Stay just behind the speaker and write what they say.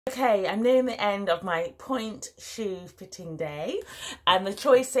Okay, I'm nearing the end of my Pointe shoe fitting day, and the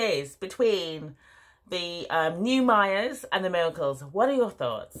choice is between the new Myers and the Miracles. What are your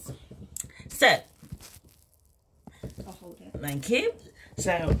thoughts? So, I'll hold it. Thank you.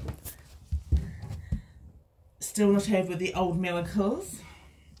 So, still not over with the old Miracles.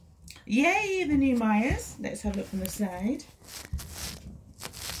 Yay, the new Myers. Let's have a look from the side.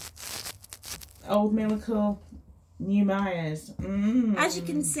 Old Miracle, new Myers. As you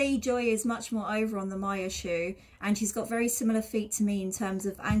can see, Joy is much more over on the Maya shoe, and she's got very similar feet to me in terms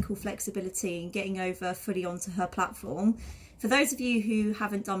of ankle flexibility and getting over fully onto her platform. For those of you who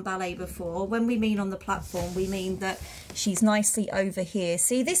haven't done ballet before, when we mean on the platform, we mean that she's nicely over here.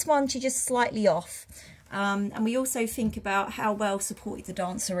 See, this one, she's just slightly off. And we also think about how well supported the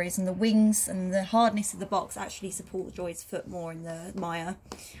dancer is, and the wings and the hardness of the box actually support Joy's foot more in the Maya.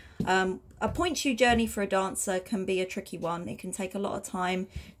 A pointe shoe journey for a dancer can be a tricky one. It can take a lot of time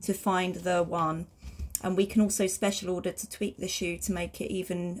to find the one, and we can also special order to tweak the shoe to make it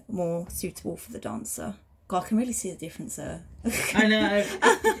even more suitable for the dancer. God, I can really see the difference there. I know. It's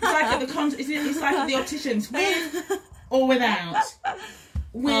like at the opticians, with or without.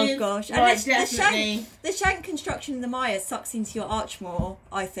 Oh gosh, and right, definitely. The shank construction in the Maya sucks into your arch more,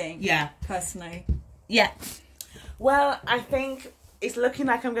 I think. Yeah. Personally. Yeah. Well, I think it's looking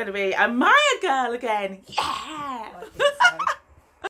like I'm going to be a Maya girl again. Yeah. I think so.